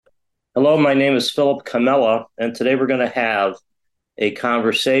Hello, my name is Philip Camella, and today we're going to have a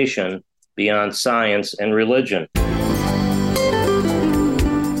conversation beyond science and religion.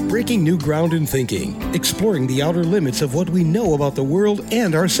 Breaking new ground in thinking, exploring the outer limits of what we know about the world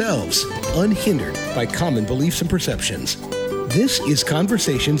and ourselves, unhindered by common beliefs and perceptions. This is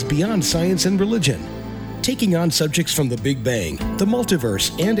Conversations Beyond Science and Religion, taking on subjects from the Big Bang, the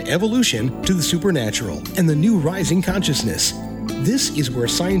multiverse, and evolution to the supernatural and the new rising consciousness. This is where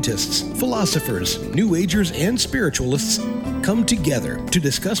scientists, philosophers, New Agers, and spiritualists come together to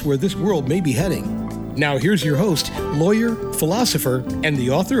discuss where this world may be heading. Now here's your host, lawyer, philosopher, and the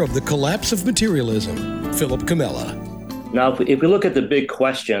author of The Collapse of Materialism, Philip Camella. Now, if we look at the big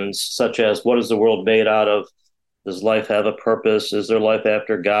questions, such as what is the world made out of? Does life have a purpose? Is there life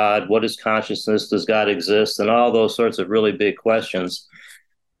after God? What is consciousness? Does God exist? And all those sorts of really big questions.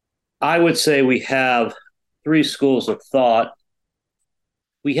 I would say we have three schools of thought.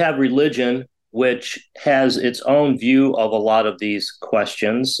 We have religion, which has its own view of a lot of these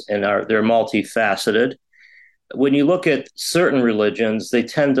questions, and they're multifaceted. When you look at certain religions, they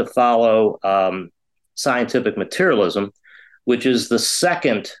tend to follow scientific materialism, which is the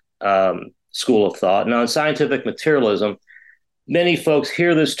second school of thought. Now, in scientific materialism, many folks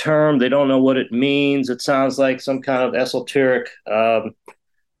hear this term, they don't know what it means. It sounds like some kind of esoteric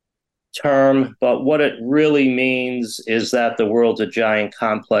term, but what it really means is that the world's a giant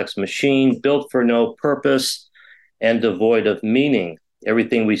complex machine built for no purpose and devoid of meaning.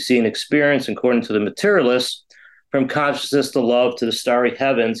 Everything we see and experience, according to the materialists, from consciousness to love to the starry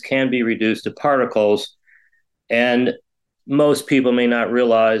heavens, can be reduced to particles. And most people may not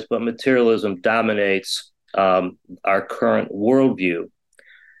realize, but materialism dominates our current worldview.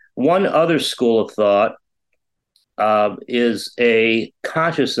 One other school of thought is a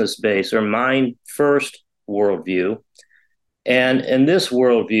consciousness-based or mind-first worldview. And in this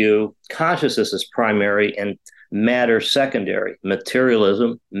worldview, consciousness is primary and matter secondary.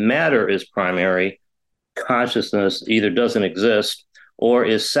 Materialism, matter is primary. Consciousness either doesn't exist or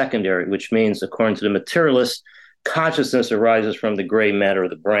is secondary, which means, according to the materialists, consciousness arises from the gray matter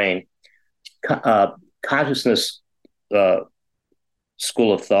of the brain. Consciousness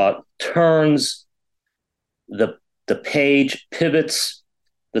school of thought turns the page, pivots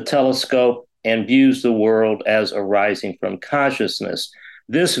the telescope, and views the world as arising from consciousness.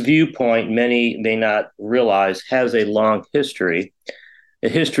 This viewpoint, many may not realize, has a long history, a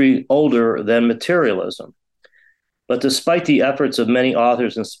history older than materialism. But despite the efforts of many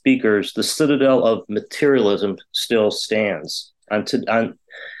authors and speakers, the citadel of materialism still stands. On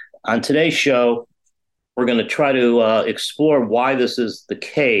today's show, we're going to try to explore why this is the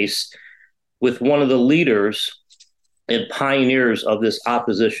case with one of the leaders and pioneers of this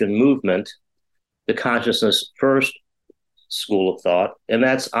opposition movement, the consciousness first school of thought, and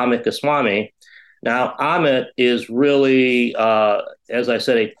that's Amit Goswani. Now, Amit is really, as I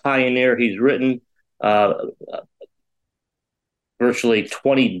said, a pioneer. He's written virtually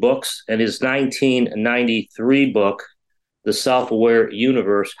 20 books, and his 1993 book, The Self-Aware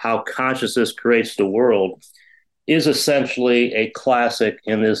Universe, How Consciousness Creates the World, is essentially a classic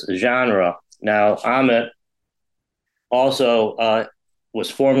in this genre. Now, Amit also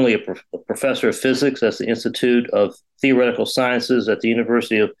was formerly a professor of physics at the Institute of Theoretical Sciences at the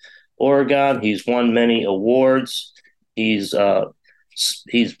University of Oregon. He's won many awards. He's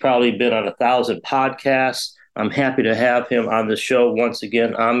probably been on 1,000 podcasts. I'm happy to have him on the show once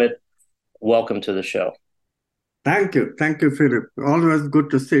again. Amit, welcome to the show. Thank you, Philip. Always good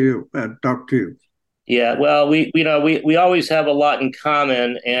to see you and talk to you. Yeah, well, we always have a lot in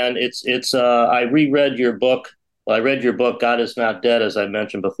common, and it's I reread your book. Well, I read your book, God Is Not Dead, as I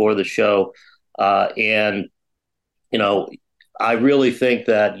mentioned before the show. And, I really think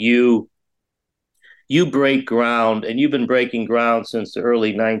that you break ground, and you've been breaking ground since the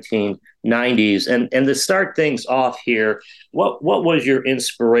early 1990s. And to start things off here, what was your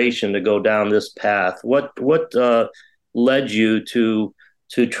inspiration to go down this path? What led you to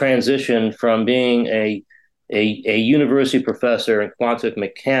transition from being a university professor in quantum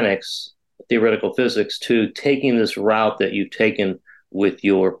mechanics, theoretical physics, to taking this route that you've taken with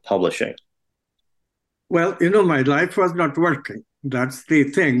your publishing? Well, my life was not working. That's the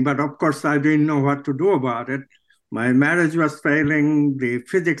thing. But of course, I didn't know what to do about it. My marriage was failing. The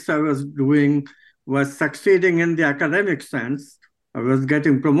physics I was doing was succeeding in the academic sense. I was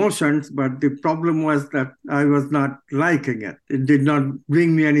getting promotions, but the problem was that I was not liking it. It did not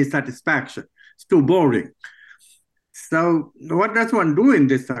bring me any satisfaction. It's too boring. So what does one do in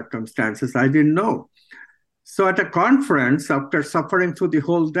these circumstances? I didn't know. So at a conference, after suffering through the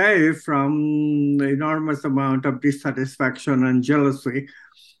whole day from the enormous amount of dissatisfaction and jealousy,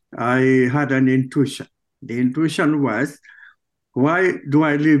 I had an intuition. The intuition was, why do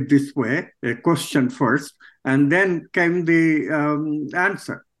I live this way? A question first, and then came the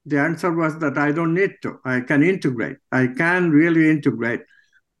answer. The answer was that I don't need to. I can integrate. I can really integrate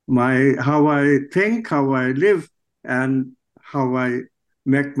how I think, how I live, and how I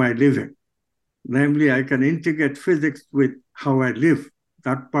make my living. Namely, I can integrate physics with how I live.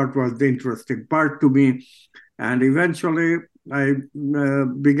 That part was the interesting part to me. And eventually, I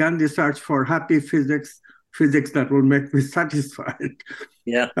began the search for happy physics, physics that will make me satisfied.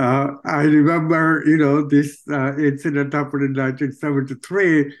 Yeah. I remember, this incident happened in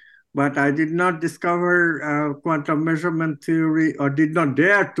 1973, but I did not discover quantum measurement theory, or did not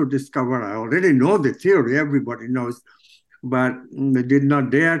dare to discover. I already know the theory, everybody knows, but I did not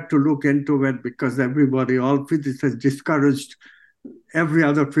dare to look into it because all physicists discouraged every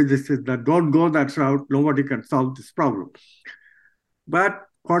other physicist that don't go that route, nobody can solve this problem. But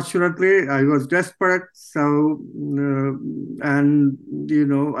fortunately, I was desperate. So, and,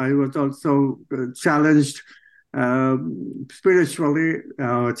 I was also challenged spiritually,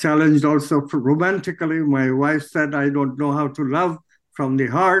 challenged also romantically. My wife said, I don't know how to love from the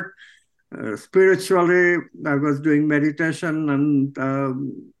heart. Spiritually, I was doing meditation, and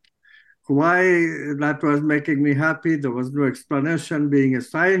why that was making me happy, there was no explanation. Being a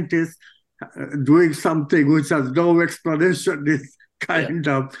scientist, doing something which has no explanation is kind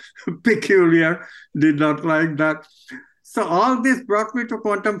of peculiar, did not like that. So all this brought me to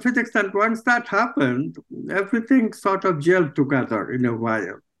quantum physics, and once that happened, everything sort of gelled together in a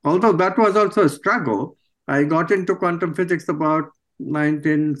while. Although that was also a struggle. I got into quantum physics about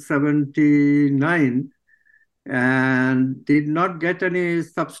 1979 and did not get any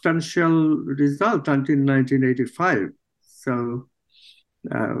substantial result until 1985. So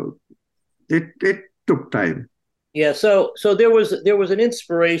it took time. Yeah, so there was an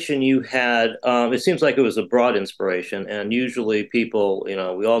inspiration you had. It seems like it was a broad inspiration, and usually people,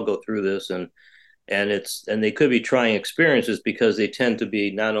 we all go through this, and they could be trying experiences because they tend to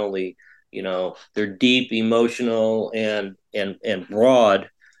be not only, they're deep, emotional, and broad,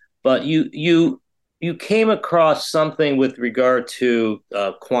 but you came across something with regard to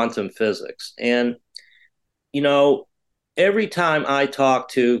quantum physics, and every time I talk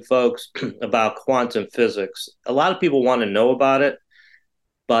to folks about quantum physics, a lot of people want to know about it,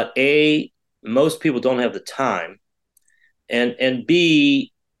 but most people don't have the time, and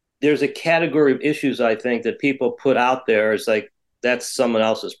B, there's a category of issues I think that people put out there is like that's someone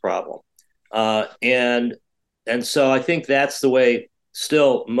else's problem, and so I think that's the way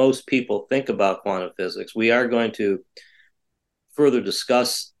still most people think about quantum physics. We are going to further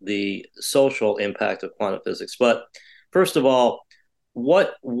discuss the social impact of quantum physics, but first of all,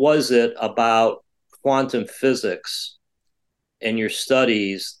 what was it about quantum physics and your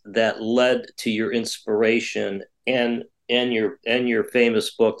studies that led to your inspiration and your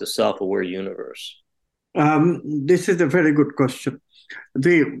famous book, The Self-Aware Universe? This is a very good question.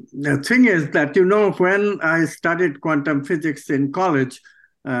 The thing is that, when I studied quantum physics in college,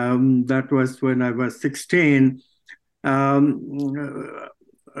 that was when I was 16,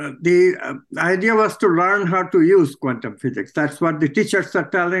 the idea was to learn how to use quantum physics. That's what the teachers are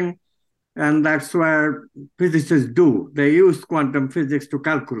telling, and that's where physicists do. They use quantum physics to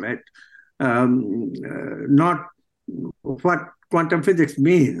calculate, not what quantum physics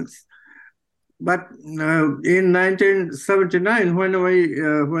means. But in 1979, when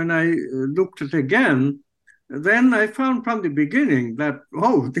I looked at it again, then I found from the beginning that,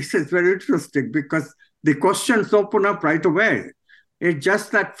 this is very interesting because the questions open up right away. It's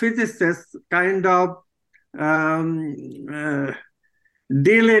just that physicists kind of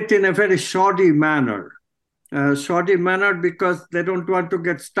deal it in a very shoddy manner. Because they don't want to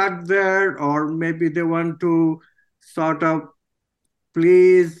get stuck there, or maybe they want to sort of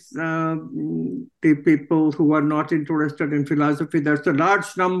please the people who are not interested in philosophy. There's a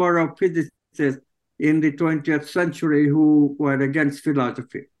large number of physicists in the 20th century who were against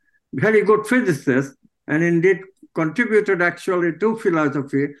philosophy. Very good physicists, and indeed contributed actually to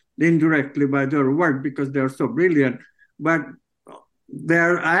philosophy indirectly by their work because they're so brilliant. But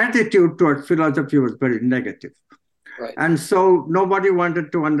their attitude towards philosophy was very negative. Right. And so nobody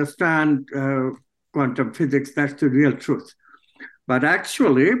wanted to understand quantum physics. That's the real truth. But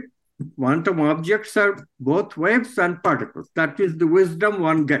actually, quantum objects are both waves and particles. That is the wisdom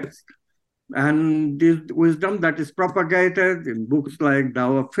one gets. And this wisdom that is propagated in books like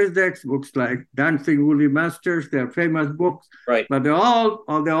Tao of Physics, books like Dancing Woolly Masters, they're famous books. Right. But they all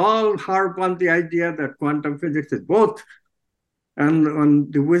harp on the idea that quantum physics is both.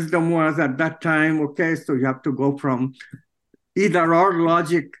 And the wisdom was at that time, okay, so you have to go from either or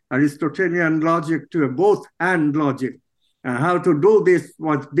logic, Aristotelian logic to a both and logic. How to do this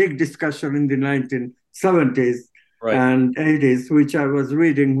was big discussion in the 1970s and 80s, which I was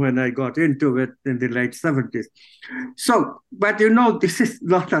reading when I got into it in the late 70s. So, but this is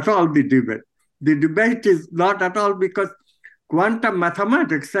not at all the debate. The debate is not at all, because quantum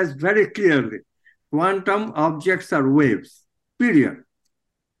mathematics says very clearly, quantum objects are waves, period.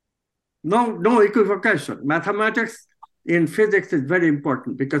 No equivocation. Mathematics in physics is very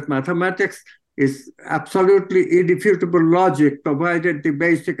important, because mathematics is absolutely irrefutable logic, provided the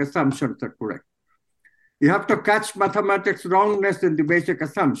basic assumptions are correct. You have to catch mathematics wrongness in the basic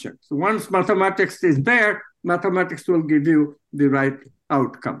assumptions. Once mathematics is there, mathematics will give you the right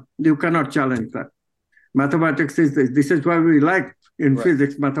outcome. You cannot challenge that. Mathematics is this. This is why we like in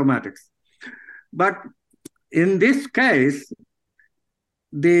physics mathematics. But in this case,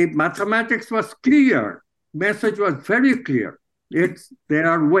 the mathematics was clear. Message was very clear. There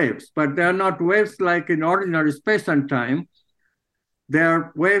are waves, but they are not waves like in ordinary space and time. They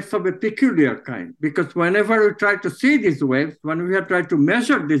are waves of a peculiar kind, because whenever we try to see these waves, when we have tried to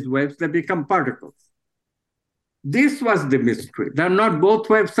measure these waves, they become particles. This was the mystery. They're not both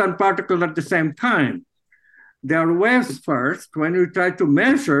waves and particles at the same time. They are waves first. When we try to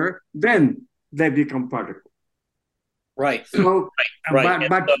measure, then they become particles. Right. So,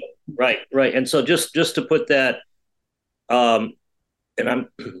 right. And so just to put that, and I'm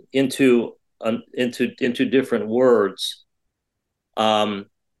into different words.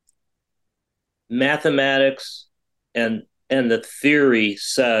 Mathematics and the theory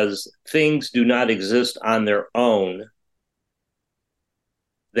says things do not exist on their own.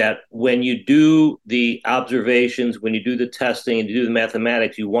 That when you do the observations, when you do the testing and you do the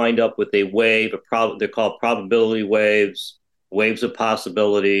mathematics, you wind up with a wave, they're called probability waves, waves of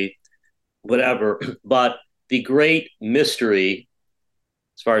possibility, whatever. But the great mystery,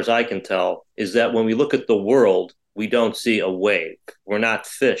 as far as I can tell, is that when we look at the world, we don't see a wave. We're not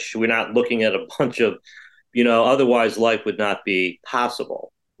fish. We're not looking at a bunch of, otherwise life would not be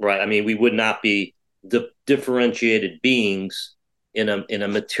possible, right? I mean, we would not be differentiated beings in a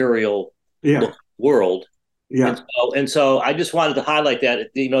material world. Yeah. And so I just wanted to highlight that,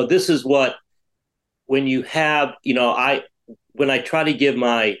 this is what, when you have, when I try to give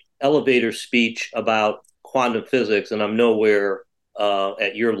my elevator speech about quantum physics, and I'm nowhere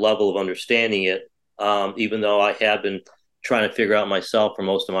at your level of understanding it, even though I have been trying to figure out myself for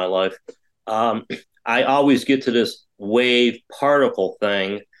most of my life, I always get to this wave particle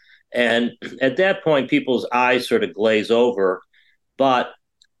thing. And at that point, people's eyes sort of glaze over. But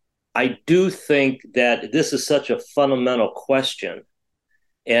I do think that this is such a fundamental question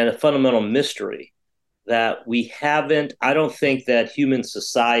and a fundamental mystery that I don't think that human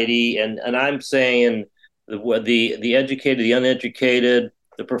society, and I'm saying the educated, the uneducated,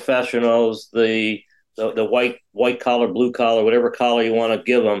 the professionals, the white collar, blue collar, whatever collar you want to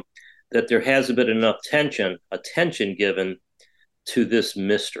give them, that there hasn't been enough attention given to this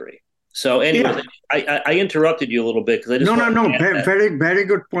mystery. So anyway, I interrupted you a little bit because I just no. Very, very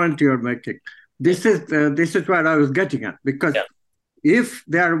good point you're making. This is what I was getting at, because if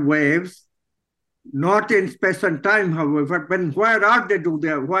there are waves, not in space and time, however, then where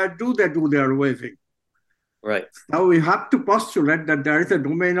do they do their waving? Right. Now we have to postulate that there is a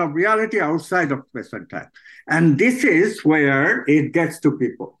domain of reality outside of space and time. And this is where it gets to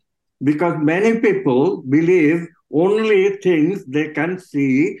people, because many people believe only things they can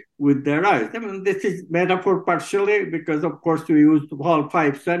see with their eyes. I mean, this is metaphor partially, because of course we use all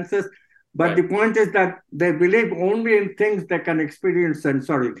five senses, but the point is that they believe only in things they can experience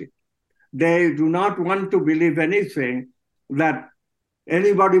sensorily. They do not want to believe anything that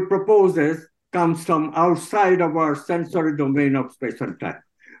anybody proposes comes from outside of our sensory domain of space and time.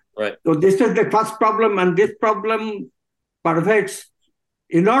 Right. So this is the first problem, and this problem pervades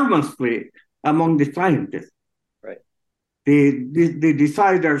enormously among the scientists. Right. The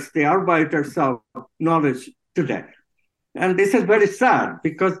deciders, the arbiters of knowledge today. And this is very sad,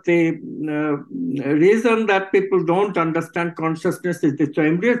 because the reason that people don't understand consciousness is the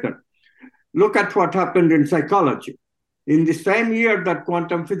same reason. Look at what happened in psychology. In the same year that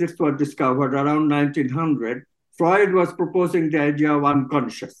quantum physics was discovered, around 1900, Freud was proposing the idea of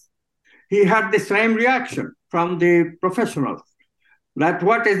unconscious. He had the same reaction from the professionals, that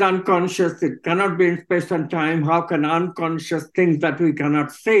what is unconscious? It cannot be in space and time. How can unconscious things that we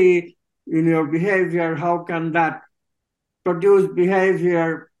cannot see in your behavior, how can that produce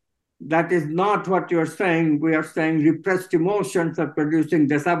behavior that is not what you're saying? We are saying repressed emotions are producing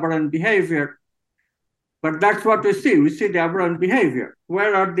this aberrant behavior. But that's what we see. We see the aberrant behavior.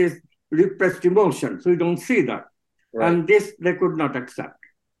 Where are these repressed emotions? We don't see that. Right. And this they could not accept.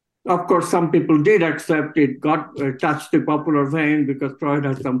 Of course, some people did accept it, got touched the popular vein because Freud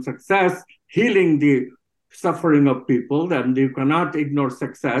had some success healing the suffering of people, and you cannot ignore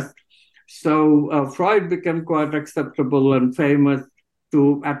success. So Freud became quite acceptable and famous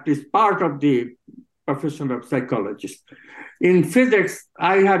to at least part of the profession of psychologist. In physics,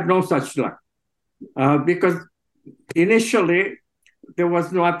 I had no such luck because initially there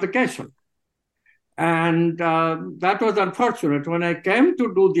was no application. And that was unfortunate. When I came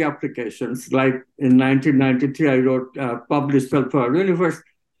to do the applications, like in 1993, I wrote, published Self-Aware Universe.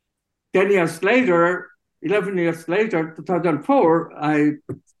 10 years later, 11 years later, 2004, I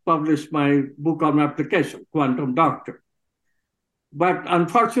published my book on application, Quantum Doctor. But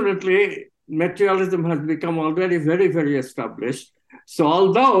unfortunately, materialism has become already very, very established. So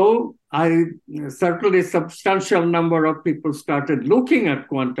although certainly a substantial number of people started looking at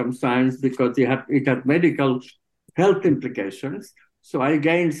quantum science because it had medical health implications, so I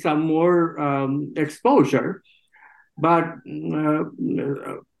gained some more exposure, but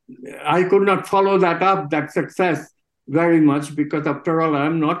I could not follow that success very much because after all,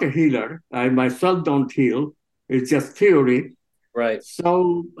 I'm not a healer. I myself don't heal. It's just theory. Right.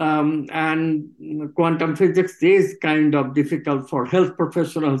 So, and quantum physics is kind of difficult for health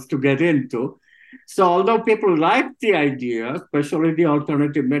professionals to get into. So, although people like the idea, especially the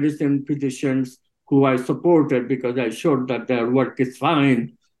alternative medicine physicians who I supported because I showed that their work is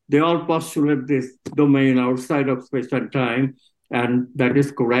fine, they all postulate this domain outside of space and time. And that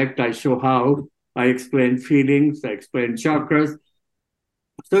is correct. I show how. I explain feelings, I explain chakras.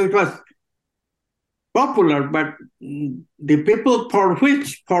 So it was popular, but the people for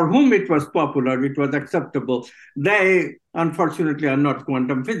whom it was popular, it was acceptable. They, unfortunately, are not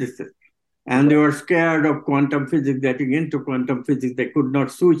quantum physicists. And they were scared of quantum physics, getting into quantum physics. They could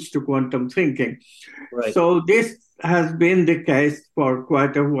not switch to quantum thinking. Right. So this has been the case for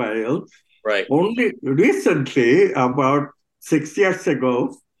quite a while. Right. Only recently, about 6 years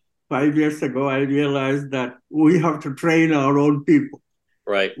ago, 5 years ago, I realized that we have to train our own people.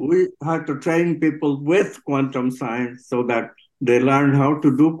 Right. We have to train people with quantum science so that they learn how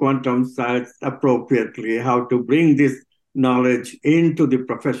to do quantum science appropriately, how to bring this knowledge into the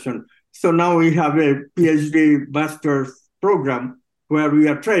profession. So now we have a PhD master's program where we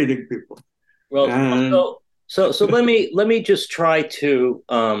are training people. Well, so let me just try to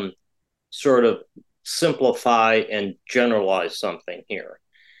sort of simplify and generalize something here.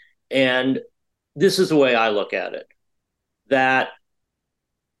 And this is the way I look at it, that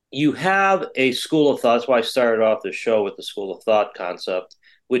you have a school of thought. That's why I started off the show with the school of thought concept,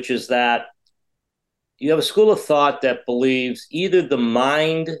 which is that you have a school of thought that believes either the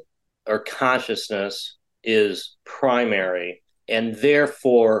mind or consciousness is primary and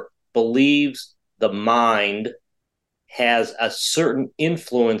therefore believes the mind has a certain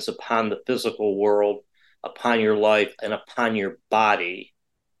influence upon the physical world, upon your life, and upon your body.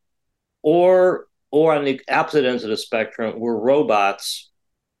 Or on the opposite ends of the spectrum, we're robots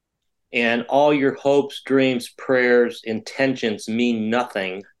and all your hopes, dreams, prayers, intentions mean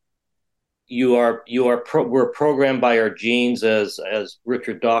nothing. We're programmed by our genes, as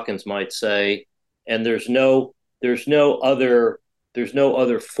Richard Dawkins might say, and there's no other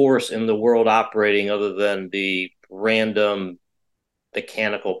force in the world operating other than the random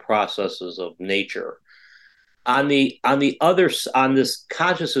mechanical processes of nature. On this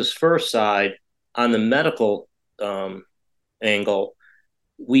consciousness first side, on the medical angle,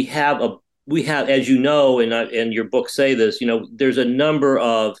 we have, as you know, and your books say this, there's a number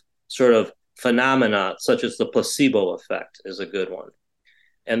of sort of phenomena, such as the placebo effect is a good one.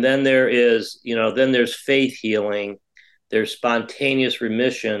 And then there's faith healing, there's spontaneous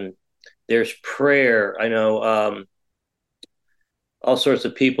remission, there's prayer. I know all sorts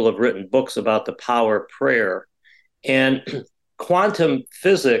of people have written books about the power of prayer. And quantum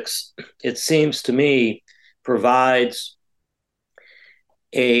physics, it seems to me, provides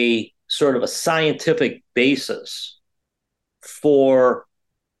a sort of a scientific basis for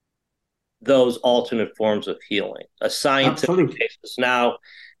those alternate forms of healing, a scientific basis. Now,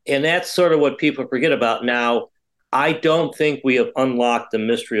 and that's sort of what people forget about now. I don't think we have unlocked the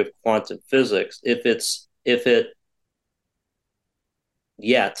mystery of quantum physics,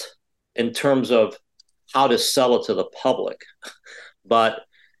 yet, in terms of how to sell it to the public. But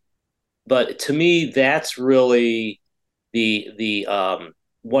to me, that's really the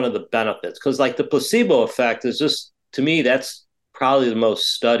one of the benefits, because like the placebo effect is just, to me, that's probably the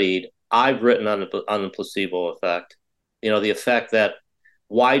most studied. I've written on the placebo effect. The effect that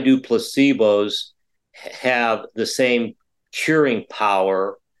why do placebos have the same curing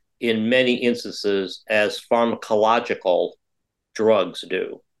power in many instances as pharmacological drugs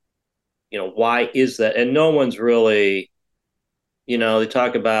do. Why is that? And no one's really, they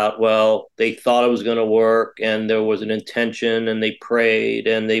talk about, well, they thought it was going to work and there was an intention and they prayed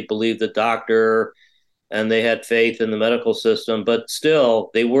and they believed the doctor and they had faith in the medical system, but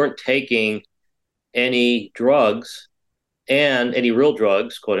still they weren't taking any drugs and any real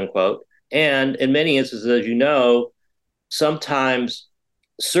drugs, quote unquote. And in many instances, as you know, sometimes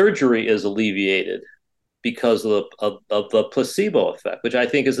surgery is alleviated because of the placebo effect, which I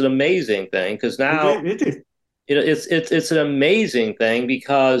think is an amazing thing because now it is. It's an amazing thing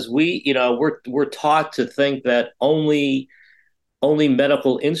because we're taught to think that only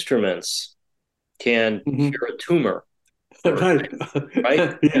medical instruments can cure a tumor. Right.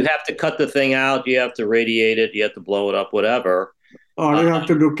 Right? Yeah. You have to cut the thing out, you have to radiate it, you have to blow it up, whatever. Or you have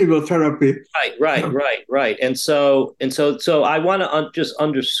to do chemotherapy. Right. And so I want to just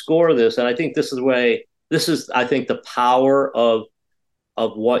underscore this, and I think this is I think the power of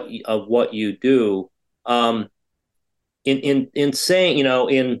what you do. In saying,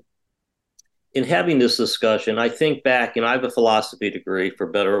 in having this discussion, I think back, I have a philosophy degree, for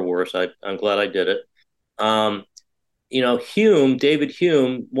better or worse. I'm glad I did it. David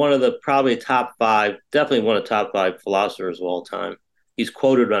Hume, one of the probably definitely one of the top five philosophers of all time. He's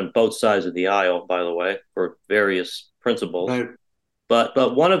quoted on both sides of the aisle, by the way, for various principles. Right.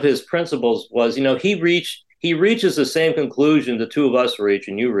 But one of his principles was, he reaches the same conclusion the two of us reach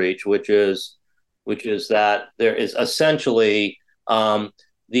and you reach, which is that there is essentially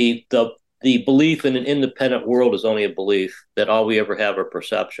the belief in an independent world is only a belief, that all we ever have are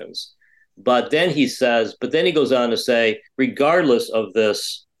perceptions. But then he goes on to say, regardless of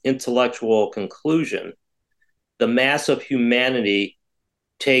this intellectual conclusion, the mass of humanity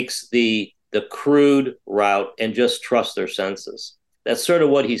takes the crude route and just trusts their senses. That's sort of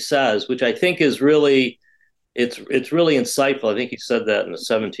what he says, which I think is really, it's really insightful. I think he said that in the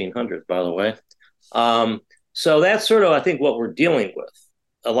 1700s, by the way. So that's sort of, I think, what we're dealing with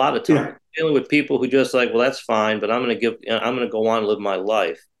a lot of times. Dealing with people who just like, well, that's fine, but I'm going to go on and live my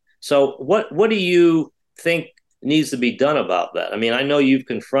life. So what do you think needs to be done about that? I mean, I know you've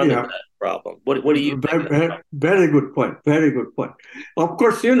confronted that problem. What do you think? Very good point. Very good point. Of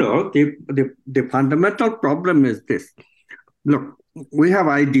course, the fundamental problem is this. Look, we have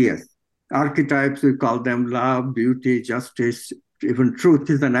ideas, archetypes, we call them love, beauty, justice, even truth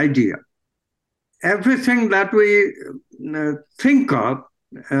is an idea. Everything that we think of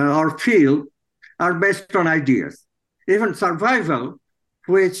or feel are based on ideas. Even survival,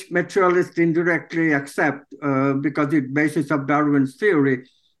 which materialists indirectly accept because it's basis of Darwin's theory,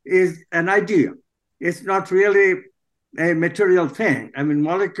 is an idea. It's not really a material thing. I mean,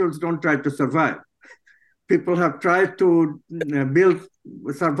 molecules don't try to survive. People have tried to build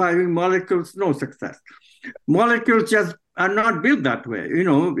surviving molecules, no success. Molecules just are not built that way.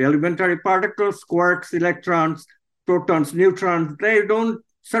 Elementary particles, quarks, electrons, protons, neutrons, they don't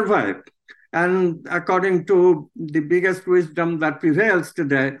survive. And according to the biggest wisdom that prevails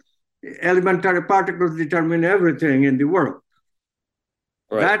today, elementary particles determine everything in the world.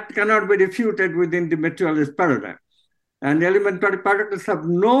 Right. That cannot be refuted within the materialist paradigm. And elementary particles have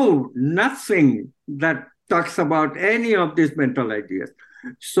nothing that talks about any of these mental ideas.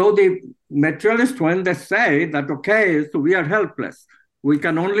 So the materialists, when they say that, okay, so we are helpless, we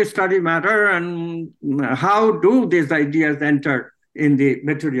can only study matter, and how do these ideas enter in the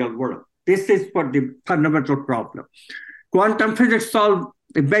material world? This is what the fundamental problem. Quantum physics solve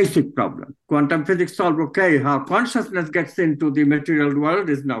a basic problem. Quantum physics solve, okay, how consciousness gets into the material world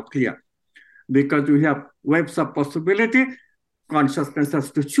is now clear. Because we have webs of possibility, consciousness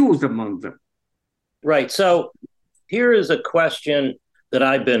has to choose among them. Right. So here is a question that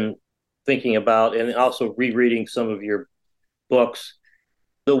I've been thinking about, and also rereading some of your books.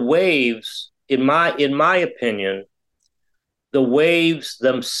 The waves, in my opinion, the waves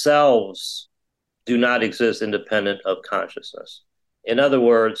themselves do not exist independent of consciousness. In other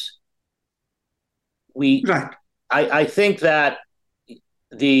words, I think that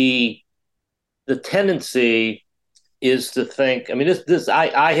the tendency is to think, I mean,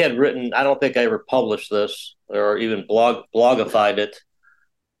 I had written, I don't think I ever published this or even blogified it,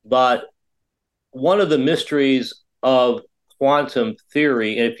 but one of the mysteries of quantum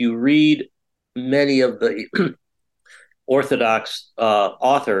theory, and if you read many of the orthodox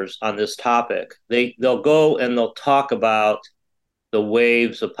authors on this topic, they'll go and they'll talk about the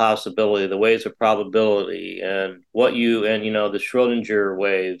waves of possibility, the waves of probability, and the Schrodinger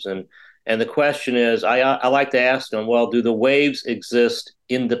waves, and the question is, I like to ask them, well, do the waves exist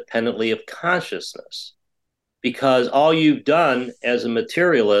independently of consciousness? because all you've done as a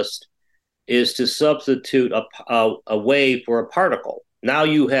materialist is to substitute a wave for a particle. Now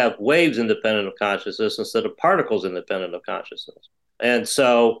you have waves independent of consciousness instead of particles independent of consciousness. And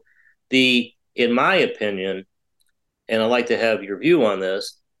so in my opinion, and I'd like to have your view on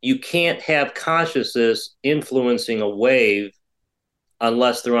this, you can't have consciousness influencing a wave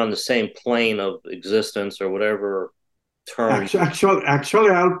unless they're on the same plane of existence or whatever term.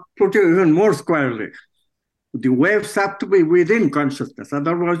 Actually, I'll put it even more squarely. The waves have to be within consciousness,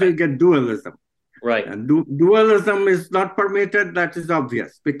 otherwise you get dualism. Right. And dualism is not permitted, that is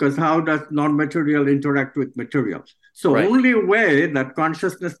obvious, because how does non-material interact with material? So only way that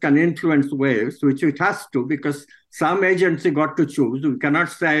consciousness can influence waves, which it has to, because some agency got to choose. We cannot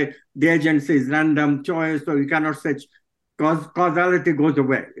say the agency is random choice, or you cannot say causality goes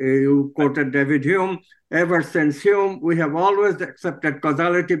away. You quoted David Hume. Ever since Hume, we have always accepted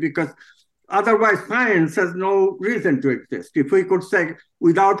causality because otherwise science has no reason to exist. If we could say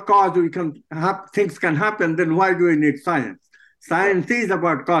without cause things can happen, then why do we need science? Science is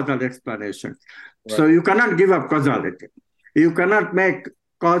about causal explanations. Right. So you cannot give up causality. You cannot make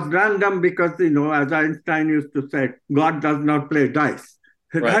cause random because, as Einstein used to say, God does not play dice.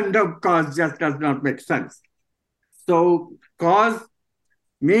 Right. Random cause just does not make sense. So cause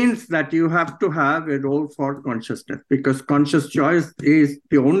means that you have to have a role for consciousness because conscious choice is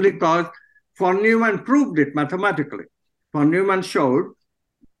the only cause. Von Neumann proved it mathematically. Von Neumann showed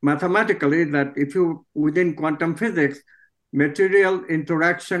mathematically that within quantum physics, material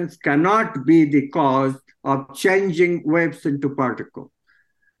interactions cannot be the cause of changing waves into particles.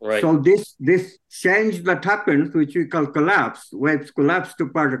 Right. So this change that happens, which we call collapse, waves collapse to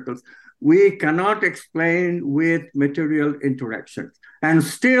particles, we cannot explain with material interactions. And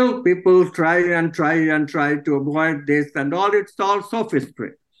still people try to avoid this, and it's all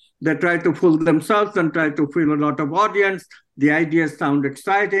sophistry. They try to fool themselves and try to fool a lot of audience. The ideas sound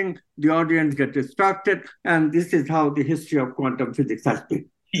exciting, the audience get distracted, and this is how the history of quantum physics has been.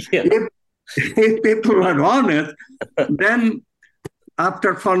 Yeah. If people are honest, then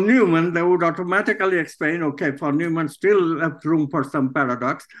after von Neumann, they would automatically explain, okay, von Neumann still left room for some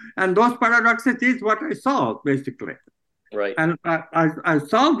paradox. And those paradoxes is what I saw, basically. Right. And I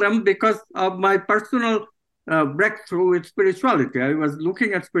saw them because of my personal breakthrough with spirituality. I was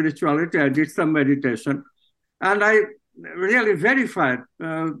looking at spirituality, I did some meditation, and I really verified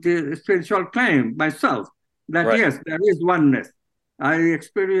the spiritual claim myself that yes, there is oneness. I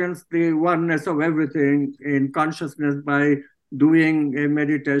experienced the oneness of everything in consciousness by doing a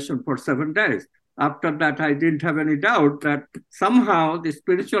meditation for 7 days. After that, I didn't have any doubt that somehow the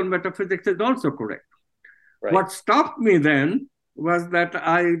spiritual metaphysics is also correct. Right. What stopped me then was that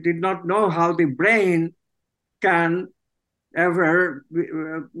I did not know how the brain can ever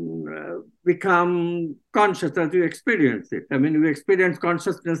become conscious as you experience it. I mean, we experience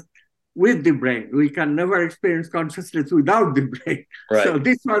consciousness with the brain. We can never experience consciousness without the brain. Right. So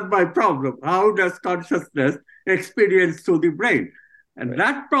this was my problem. How does consciousness experience through the brain? And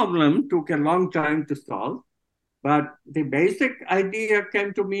that problem took a long time to solve. But the basic idea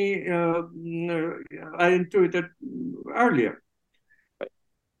came to me, I intuited earlier. Right.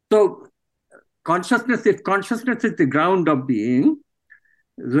 So if consciousness is the ground of being,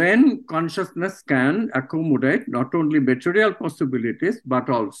 then consciousness can accommodate not only material possibilities, but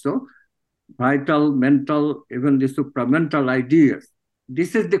also vital, mental, even the supramental ideas.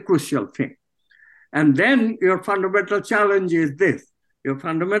 This is the crucial thing. And then your fundamental challenge is this. Your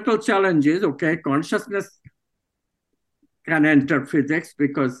fundamental challenge is, okay, consciousness can enter physics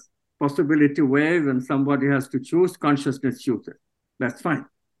because possibility wave and somebody has to choose, consciousness chooses. That's fine.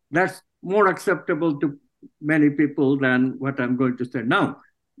 That's more acceptable to many people than what I'm going to say now.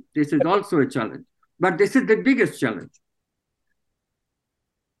 This is also a challenge. But this is the biggest challenge.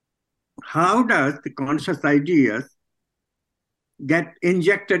 How does the conscious ideas get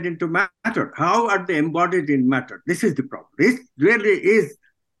injected into matter? How are they embodied in matter? This is the problem. This really is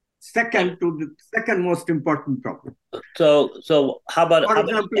second most important problem. So how about, for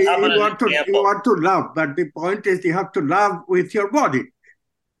example, you want to love, but the point is you have to love with your body.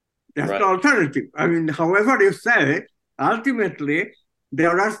 That's the alternative. I mean, however you say, ultimately,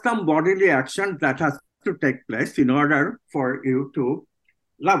 there are some bodily actions that has to take place in order for you to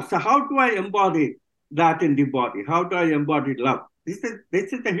love. So how do I embody that in the body? How do I embody love? This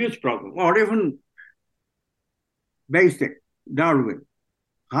is a huge problem. Or even basic, Darwin.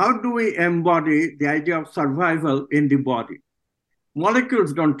 How do we embody the idea of survival in the body?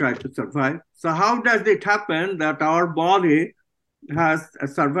 Molecules don't try to survive. So how does it happen that our body has a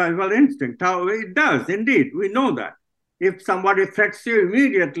survival instinct? How it does, indeed. We know that. If somebody threats you,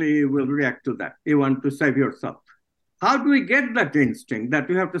 immediately you will react to that. You want to save yourself. How do we get that instinct that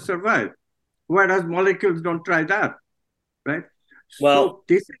you have to survive? Whereas molecules don't try that, right? Well, so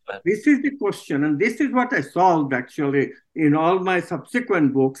this is the question, and this is what I solved actually in all my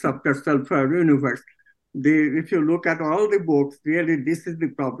subsequent books after Self-Aware Universe. If you look at all the books, really this is the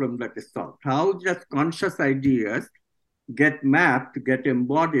problem that is solved. How just conscious ideas get mapped, get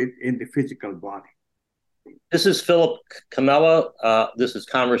embodied in the physical body. This is Philip Camella. This is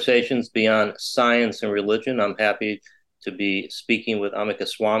Conversations Beyond Science and Religion. I'm happy to be speaking with Amit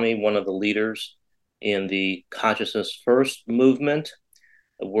Goswani, one of the leaders in the Consciousness First movement.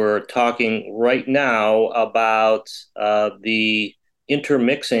 We're talking right now about the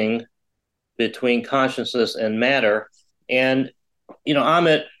intermixing between consciousness and matter. And,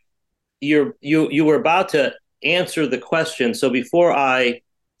 Amit, you were about to answer the question. So before I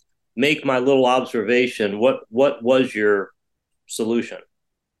make my little observation, what was your solution?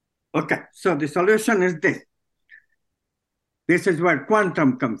 Okay, so the solution is this. This is where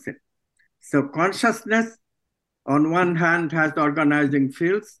quantum comes in. So consciousness, on one hand, has organizing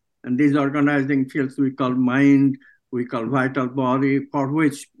fields, and these organizing fields we call mind, we call vital body, for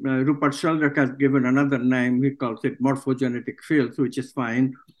which Rupert Sheldrake has given another name. He calls it morphogenetic fields, which is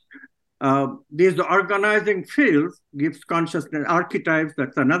fine. These organizing fields gives consciousness archetypes.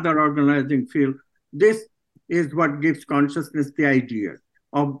 That's another organizing field. This is what gives consciousness the idea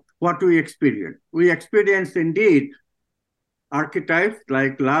of what we experience. We experience indeed archetypes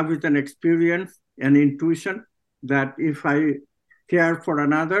like love is an experience, an intuition that if I care for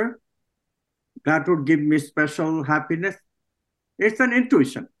another, that would give me special happiness. It's an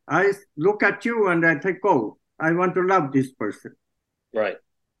intuition. I look at you and I think, oh, I want to love this person. Right.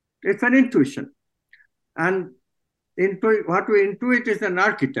 It's an intuition. And what we intuit is an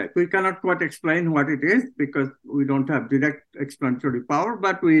archetype. We cannot quite explain what it is because we don't have direct explanatory power,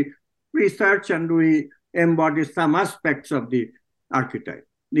 but we research and we embody some aspects of the archetype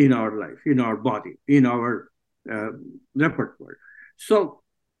in our life, in our body, in our repertoire. So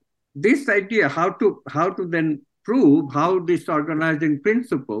this idea, how to then prove how these organizing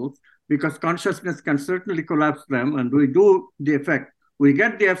principles, because consciousness can certainly collapse them, and we do the effect. We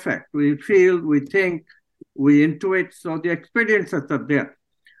get the effect. We feel, we think, we intuit. So the experiences are there.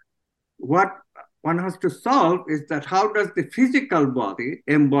 What one has to solve is that how does the physical body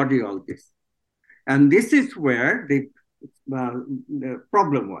embody all this? And this is where the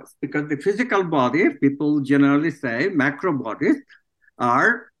problem was, because the physical body, people generally say macro bodies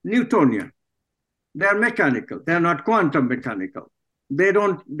are Newtonian. They're mechanical. They're not quantum mechanical. They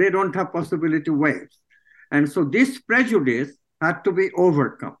don't have possibility waves. And so this prejudice had to be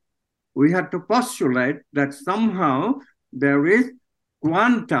overcome. We had to postulate that somehow there is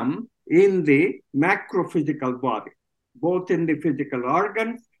quantum in the macro-physical body, both in the physical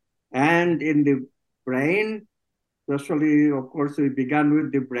organs and in the brain. Especially, of course, we began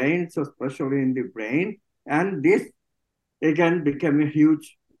with the brain, so especially in the brain. And this, again, became a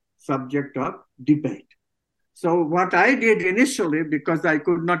huge subject of debate. So what I did initially, because I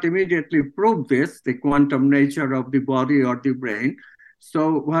could not immediately prove this, the quantum nature of the body or the brain,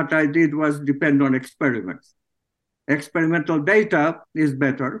 so what I did was depend on experiments. Experimental data is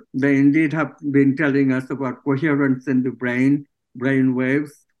better. They indeed have been telling us about coherence in the brain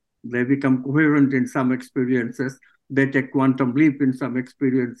waves. They become coherent in some experiences. They take quantum leap in some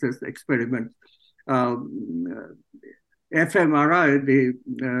experiences, experiments. fMRI,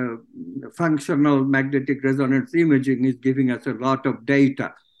 the functional magnetic resonance imaging, is giving us a lot of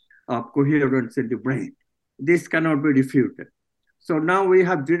data of coherence in the brain. This cannot be refuted. So now we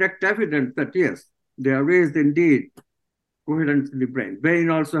have direct evidence that yes, there is indeed coherence in the brain. Brain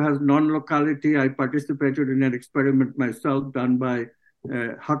also has non-locality. I participated in an experiment myself done by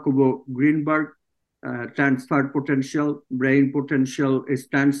Jacobo Greenberg. Transfer potential, brain potential is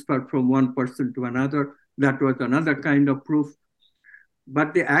transferred from one person to another. That was another kind of proof.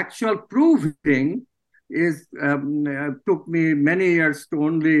 But the actual proving is took me many years to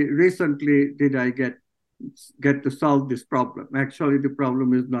only recently did I get to solve this problem. Actually, the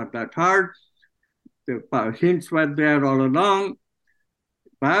problem is not that hard. The hints were there all along.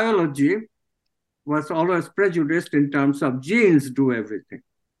 Biology was always prejudiced in terms of genes do everything.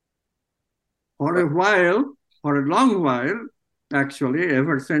 For a long while, actually,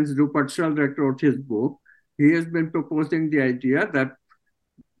 ever since Rupert Sheldrake wrote his book, he has been proposing the idea that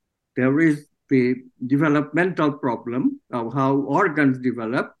there is the developmental problem of how organs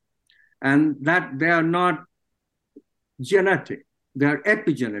develop, and that they are not genetic, they are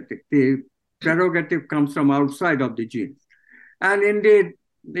epigenetic. The prerogative comes from outside of the genes. And indeed,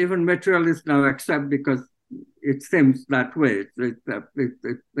 even materialists now accept, because it seems that way. It's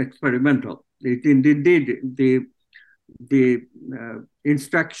experimental. Indeed, the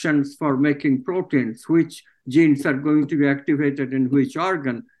instructions for making proteins, which genes are going to be activated in which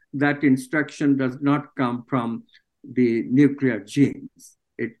organ, that instruction does not come from the nuclear genes.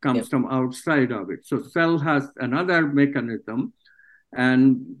 It comes from outside of it. So cell has another mechanism,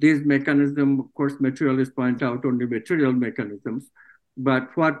 and these mechanisms, of course, materialists point out only material mechanisms.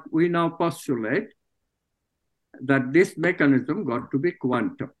 But what we now postulate, that this mechanism got to be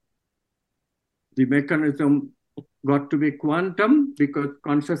quantum. The mechanism got to be quantum because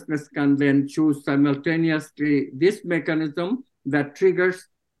consciousness can then choose simultaneously this mechanism that triggers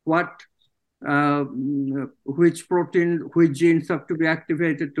which protein, which genes have to be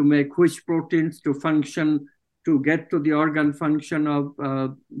activated to make which proteins to function, to get to the organ function of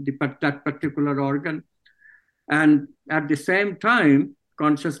that particular organ. And at the same time,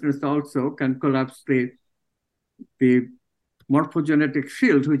 consciousness also can collapse the morphogenetic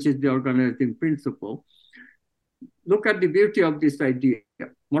field, which is the organizing principle. Look at the beauty of this idea.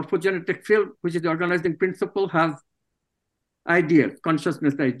 Morphogenetic field, which is the organizing principle, have ideas,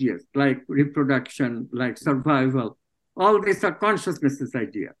 consciousness ideas, like reproduction, like survival. All these are consciousness's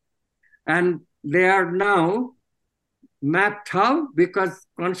ideas. And they are now mapped how? Because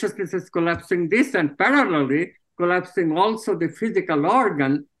consciousness is collapsing this and parallelly collapsing also the physical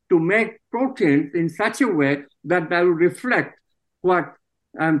organ to make proteins in such a way that they will reflect what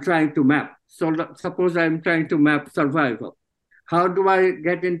I'm trying to map. So suppose I'm trying to map survival. How do I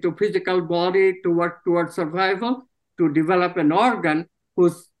get into physical body to work towards survival? To develop an organ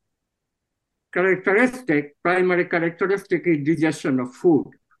whose primary characteristic is digestion of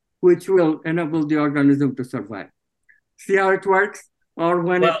food, which will enable the organism to survive. See how it works? Or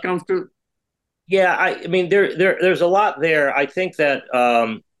when it comes to... Yeah, I mean, there's a lot there. I think that,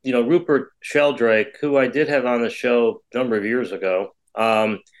 Rupert Sheldrake, who I did have on the show a number of years ago,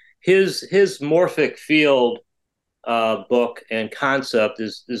 his morphic field book and concept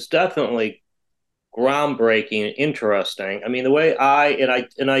is definitely groundbreaking and interesting. I mean, the way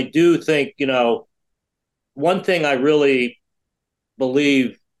I do think, one thing I really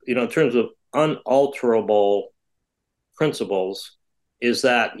believe, in terms of unalterable principles, is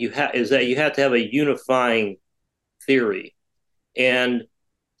that you have to have a unifying theory, and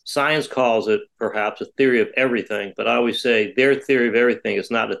science calls it perhaps a theory of everything. But I always say their theory of everything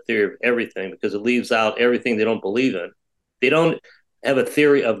is not a theory of everything, because it leaves out everything they don't believe in. They don't have a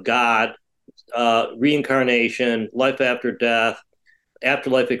theory of God, reincarnation, life after death,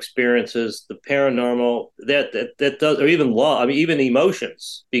 afterlife experiences, the paranormal, that does, or even law. I mean, even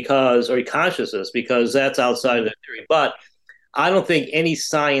emotions, or consciousness, because that's outside of the theory. But I don't think any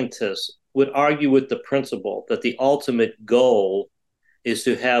scientist would argue with the principle that the ultimate goal is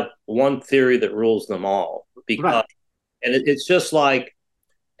to have one theory that rules them all. Because, right. And it's just like,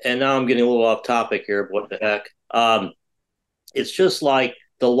 and now I'm getting a little off topic here, but what the heck? It's just like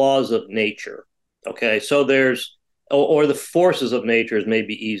the laws of nature. Okay, so there's, or the forces of nature is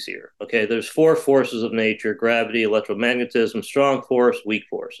maybe easier. Okay, there's 4 forces of nature: gravity, electromagnetism, strong force, weak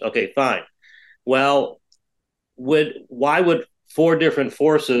force. Okay, fine. Well, why would 4 different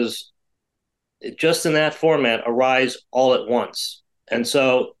forces just in that format arise all at once? And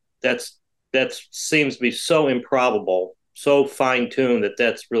so that seems to be so improbable, so fine-tuned, that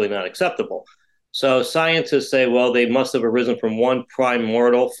that's really not acceptable. So scientists say, well, they must have arisen from one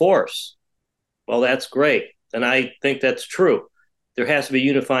primordial force. Well, that's great. And I think that's true. There has to be a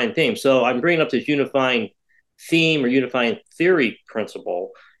unifying theme. So I'm bringing up this unifying theme or unifying theory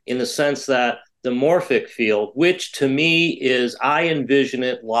principle in the sense that the morphic field, which to me is, I envision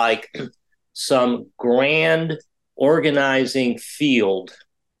it like some grand organizing field,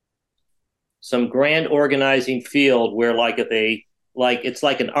 where it's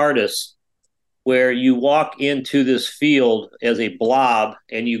like an artist, where you walk into this field as a blob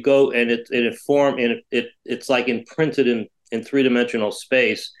and you go, and it's like imprinted in 3-dimensional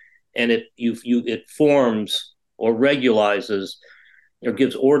space, and it forms or regularizes or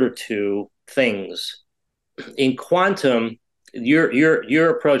gives order to things. In quantum, your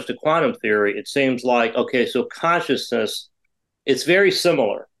approach to quantum theory, it seems like, okay, so consciousness, it's very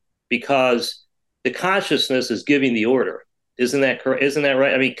similar, because the consciousness is giving the order. Isn't that correct? Isn't that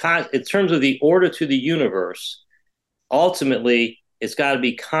right? I mean, in terms of the order to the universe, ultimately, it's got to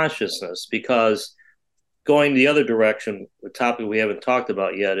be consciousness, because going the other direction, the topic we haven't talked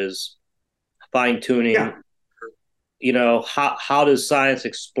about yet is fine-tuning. Yeah. How does science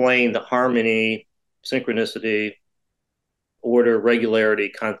explain the harmony, synchronicity, order,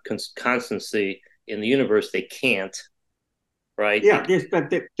 regularity, constancy in the universe? They can't. right? Yeah, yes, but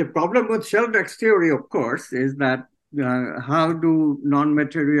the problem with Sheldrake's theory, of course, is that how do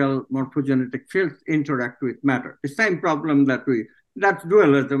non-material morphogenetic fields interact with matter? The same problem that's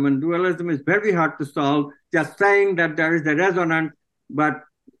dualism, and dualism is very hard to solve. Just saying that there is a resonance, but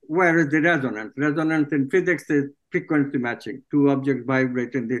where is the resonance? Resonance in physics is frequency matching. Two objects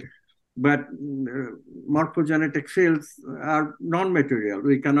vibrate in the, but morphogenetic fields are non-material.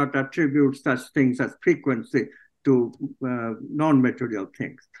 We cannot attribute such things as frequency to non-material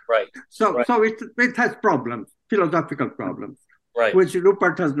things. Right. So, Right. so it has problems, philosophical problems, Right. which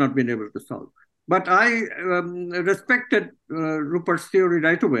Rupert has not been able to solve. But I respected Rupert's theory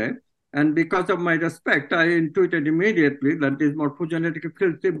right away. And because of my respect, I intuited immediately that these morphogenetic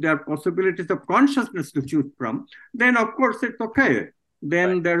fields, if there are possibilities of consciousness to choose from, then of course it's okay. Then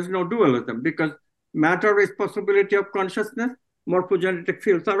Right. there's no dualism, because matter is possibility of consciousness. Morphogenetic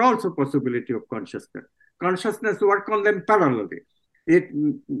fields are also possibility of consciousness. Consciousness work on them parallelly. It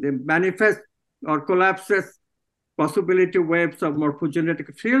manifests or collapses possibility waves of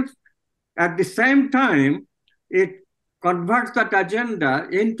morphogenetic fields. At the same time, it converts that agenda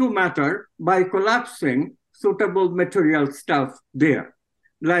into matter by collapsing suitable material stuff there.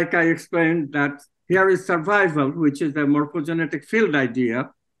 Like I explained, that here is survival, which is a morphogenetic field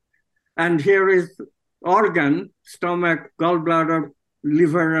idea, and here is organ, stomach, gallbladder,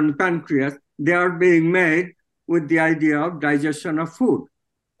 liver, and pancreas. They are being made with the idea of digestion of food,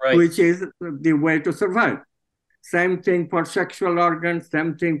 Right. which is the way to survive. Same thing for sexual organs,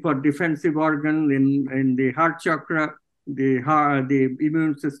 same thing for defensive organ in the heart chakra, the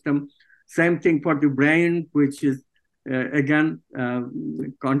immune system. Same thing for the brain, which is, again,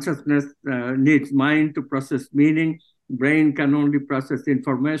 consciousness needs mind to process meaning. Brain can only process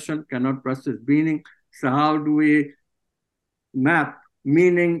information, cannot process meaning. So how do we map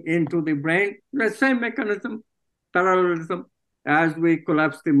meaning into the brain? The same mechanism, parallelism. As we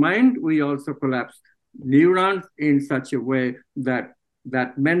collapse the mind, we also collapse neurons in such a way that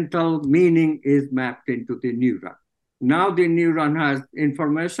that mental meaning is mapped into the neuron. Now the neuron has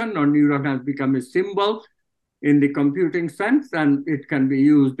information, or neuron has become a symbol in the computing sense, and it can be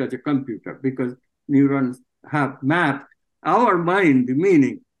used as a computer because neurons have mapped our mind, the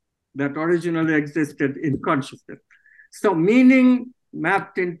meaning that originally existed in consciousness. So meaning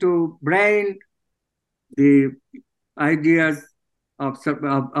mapped into brain, the ideas of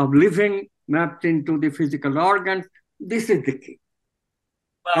living mapped into the physical organs. This is the key.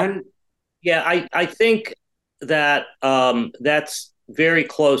 Well, And yeah, I think that that's very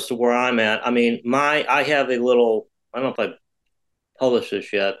close to where I'm at. I mean, I have a little, I don't know if I published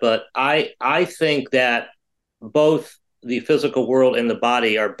this yet, but I think that both the physical world and the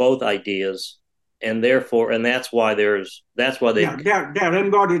body are both ideas, and therefore, and that's why they, yeah, they're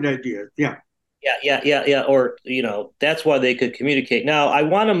embodied ideas. Yeah. yeah, or that's why they could communicate. Now, I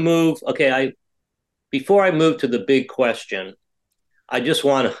want to move. Okay, before I move to the big question, I just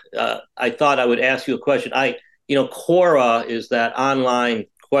want to. I thought I would ask you a question. Quora is that online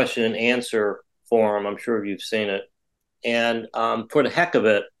question and answer forum. I'm sure you've seen it. And for the heck of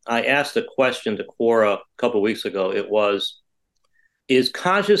it, I asked a question to Quora a couple of weeks ago. It was, is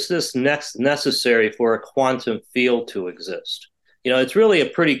consciousness necessary for a quantum field to exist? It's really a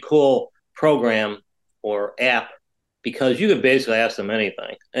pretty cool program or app because you could basically ask them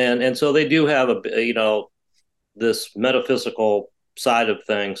anything. And so they do have this metaphysical side of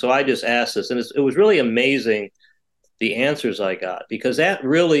things. So I just asked this, and it was really amazing the answers I got, because that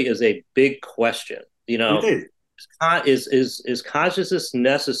really is a big question. It is. Is consciousness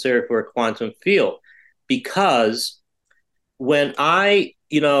necessary for a quantum field? Because when I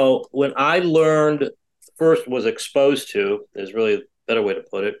learned, first was exposed to, is really a better way to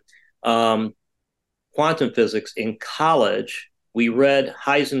put it, quantum physics in college, we read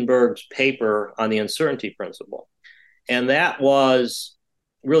Heisenberg's paper on the uncertainty principle. And that was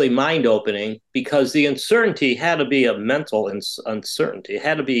really mind opening because the uncertainty had to be a mental uncertainty. It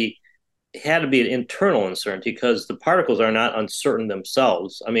had to be an internal uncertainty because the particles are not uncertain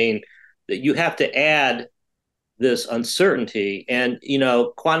themselves. I mean, you have to add this uncertainty, and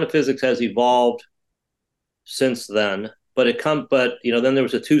quantum physics has evolved since then. But then there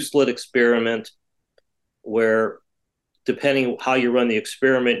was a two-slit experiment where, depending how you run the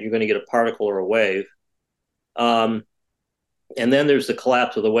experiment, you're going to get a particle or a wave. And then there's the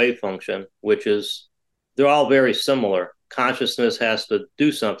collapse of the wave function, which is, they're all very similar. Consciousness has to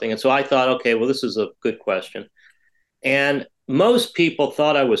do something. And so I thought, okay, well, this is a good question. And most people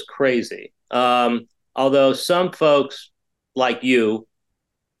thought I was crazy. Although some folks like you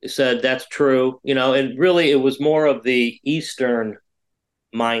said that's true, and really it was more of the Eastern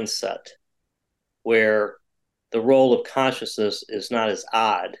mindset where the role of consciousness is not as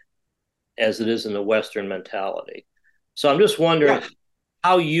odd as it is in the Western mentality. So I'm just wondering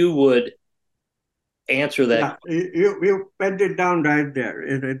how you would answer that. Yeah, you penned it down right there.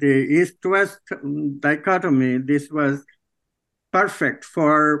 The East-West dichotomy, this was perfect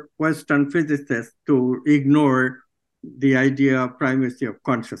for Western physicists to ignore the idea of primacy of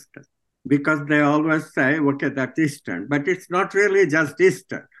consciousness because they always say, okay, that's Eastern, but it's not really just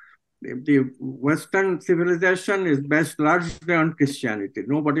Eastern. The Western civilization is based largely on Christianity.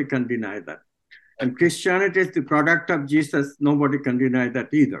 Nobody can deny that. And Christianity is the product of Jesus. Nobody can deny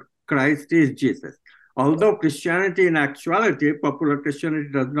that either. Christ is Jesus. Although Christianity, in actuality, popular Christianity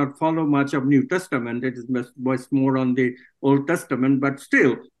does not follow much of New Testament. It is based more on the Old Testament, but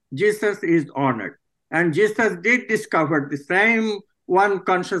still, Jesus is honored. And Jesus did discover the same one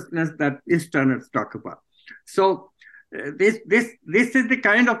consciousness that Easterners talk about. So this is the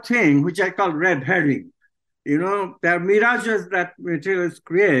kind of thing which I call red herring. You know, there are mirages that materialists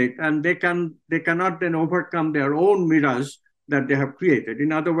create, and they cannot then overcome their own mirage that they have created.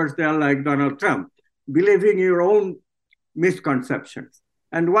 In other words, they are like Donald Trump, believing your own misconceptions.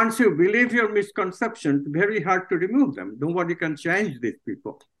 And once you believe your misconceptions, very hard to remove them. Nobody can change these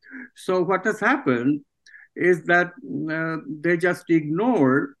people. So what has happened is that they just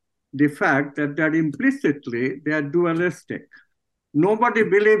ignore the fact that they are dualistic. Nobody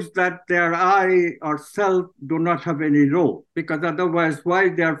believes that their I or self do not have any role, because otherwise, why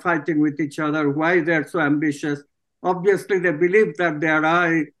they are fighting with each other, why they're so ambitious? Obviously, they believe that their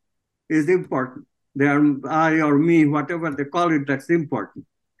I is important. Their I or me, whatever they call it, that's important.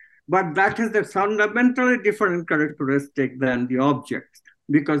 But that is a fundamentally different characteristic than the objects,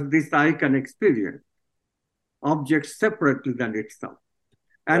 because this I can experience objects separately than itself.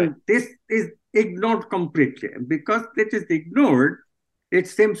 And right. This is ignored completely. And because it is ignored, it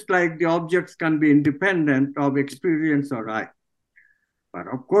seems like the objects can be independent of experience or I. But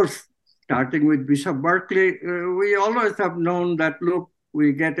of course, starting with Bishop Berkeley, we always have known that, look,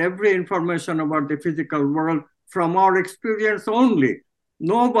 we get every information about the physical world from our experience only.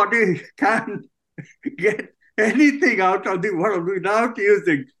 Nobody can get anything out of the world without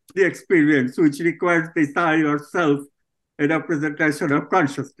using the experience, which requires the I or self, a representation of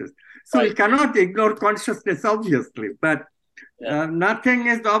consciousness. So right. We cannot ignore consciousness, obviously, but nothing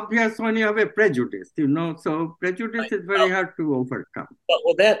is obvious when you have a prejudice, you know. So prejudice is very hard to overcome.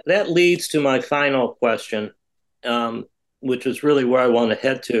 Well, that leads to my final question, which is really where I want to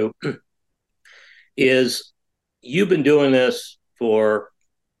head to, is you've been doing this for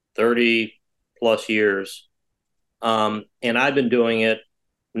 30 plus years, and I've been doing it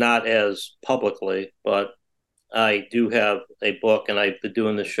not as publicly, but I do have a book, and I've been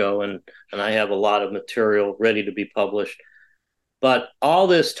doing the show, and I have a lot of material ready to be published. But all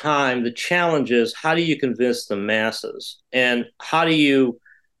this time, the challenge is, how do you convince the masses? And how do you,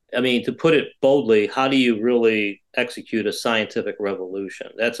 I mean, to put it boldly, how do you really execute a scientific revolution?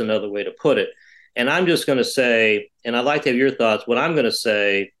 That's another way to put it. And I'm just going to say, and I'd like to have your thoughts, what I'm going to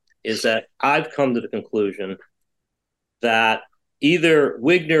say is that I've come to the conclusion that either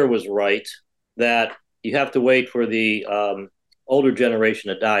Wigner was right, that you have to wait for the older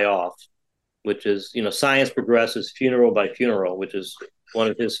generation to die off, which is, you know, science progresses funeral by funeral, which is one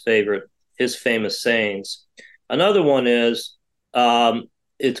of his famous sayings. Another one is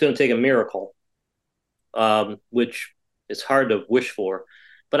it's going to take a miracle, which is hard to wish for.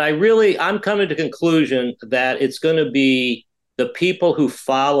 But I'm coming to the conclusion that it's going to be the people who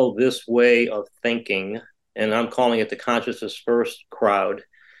follow this way of thinking, and I'm calling it the consciousness first crowd,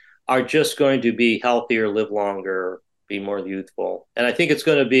 are just going to be healthier, live longer, be more youthful. And I think it's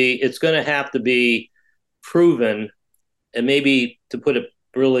going to have to be proven, and maybe to put it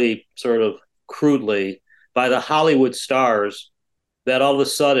really sort of crudely, by the Hollywood stars, that all of a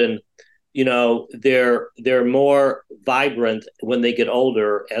sudden, you know, they're more vibrant when they get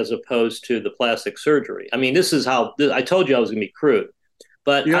older as opposed to the plastic surgery. I mean, this is how I told you I was going to be crude,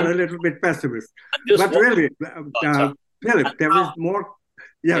 but you're a little bit pessimist. But really, Philip, there is more.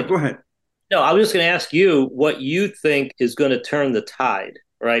 Yeah, go ahead. No, I was just going to ask you what you think is going to turn the tide,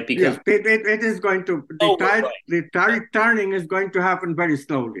 right? Because it is going to, the tide turning is going to happen very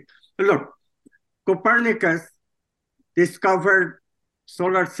slowly. Look, Copernicus discovered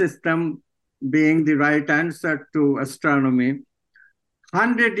solar system being the right answer to astronomy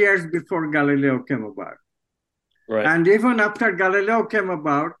 100 years before Galileo came about. Right. And even after Galileo came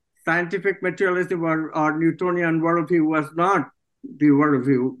about, scientific materialism or Newtonian worldview was not the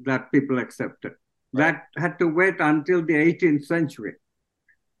worldview that people accepted. Right. That had to wait until the 18th century.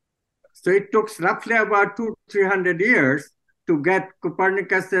 So it took roughly about 200-300 years to get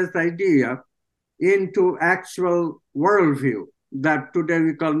Copernicus's idea into actual worldview that today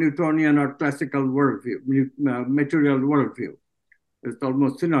we call Newtonian or classical worldview, material worldview. It's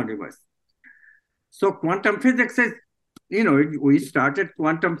almost synonymous. So quantum physics is, we started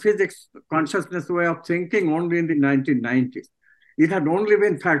quantum physics consciousness way of thinking only in the 1990s. It had only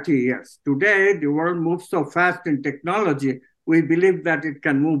been 30 years. Today, the world moves so fast in technology, we believe that it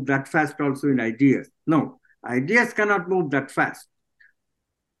can move that fast also in ideas. No, ideas cannot move that fast.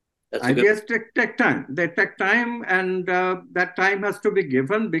 Ideas take time. They take time, and that time has to be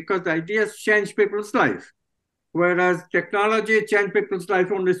given because ideas change people's life. Whereas technology changes people's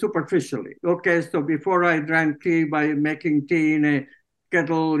life only superficially. Okay, so before I drank tea by making tea in a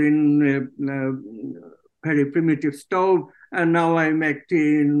kettle in a very primitive stove, and now I make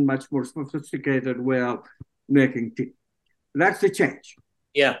tea in much more sophisticated way of making tea. That's the change.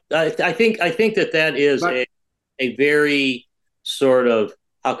 Yeah, I think that is a very sort of,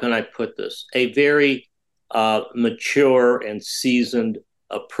 how can I put this? A very mature and seasoned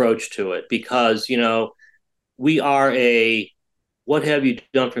approach to it, because we are a what have you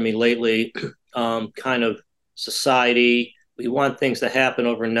done for me lately kind of society. We want things to happen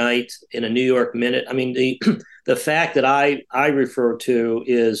overnight in a New York minute. I mean, the fact that I refer to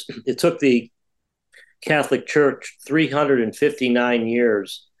is it took the Catholic Church 359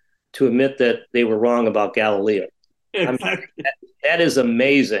 years to admit that they were wrong about Galileo. Exactly. I mean, that is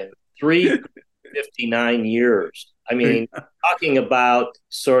amazing. 359 years. I mean, talking about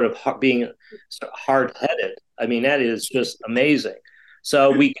sort of being hard-headed. I mean, that is just amazing.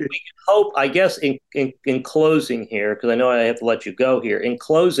 So we can hope, I guess, in closing here, because I know I have to let you go here. In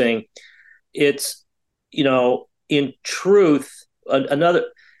closing, it's, in truth, another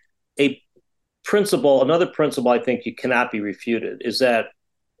principle I think you cannot be refuted is that,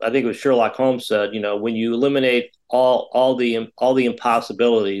 I think it was Sherlock Holmes said, when you eliminate all the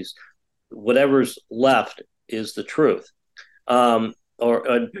impossibilities, whatever's left is the truth.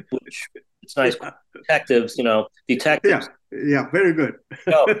 Which it's nice. Detectives. Yeah, very good.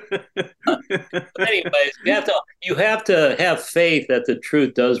 Anyways, you have to have faith that the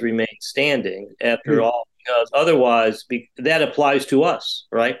truth does remain standing after all, because otherwise that applies to us,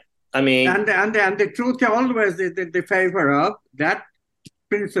 right? I mean, and the truth always is in the favor of that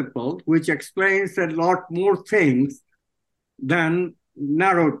principle, which explains a lot more things than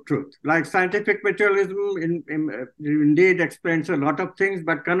narrow truth. Like scientific materialism indeed explains a lot of things,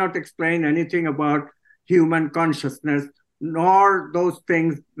 but cannot explain anything about human consciousness, nor those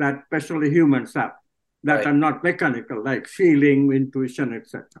things that especially humans have that are not mechanical, like feeling, intuition,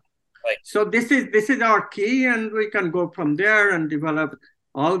 etc. Right. So this is our key, and we can go from there and develop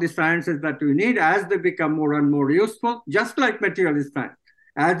all the sciences that we need as they become more and more useful, just like materialist science.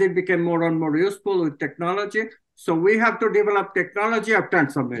 As it became more and more useful with technology, so we have to develop technology of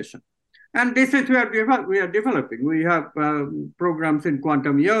transformation. And this is where we are developing. We have programs in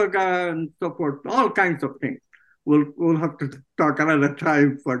quantum yoga and so forth, all kinds of things. We'll have to talk another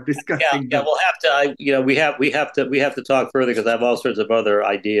time for discussing. Yeah, we'll have to. We have to talk further because I have all sorts of other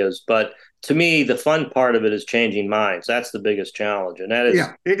ideas. But to me, the fun part of it is changing minds. That's the biggest challenge, and it is.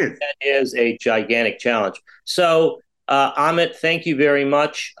 That is a gigantic challenge. So, Amit, thank you very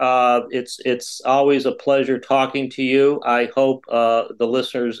much. It's always a pleasure talking to you. I hope the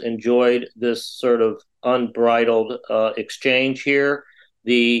listeners enjoyed this sort of unbridled exchange here.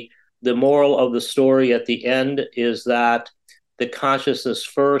 The moral of the story at the end is that the consciousness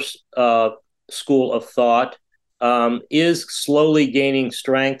first school of thought is slowly gaining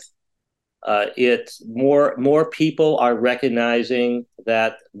strength. It's more people are recognizing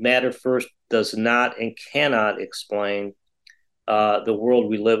that matter first does not and cannot explain the world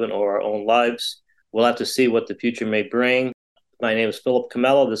we live in or our own lives. We'll have to see what the future may bring. My name is Philip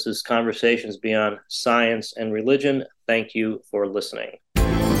Camello. This is Conversations Beyond Science and Religion. Thank you for listening.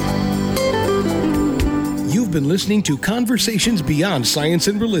 You've been listening to Conversations Beyond Science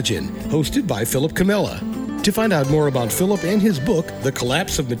and Religion, hosted by Philip Camello. To find out more about Philip and his book, The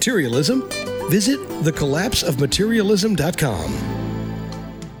Collapse of Materialism, visit thecollapseofmaterialism.com.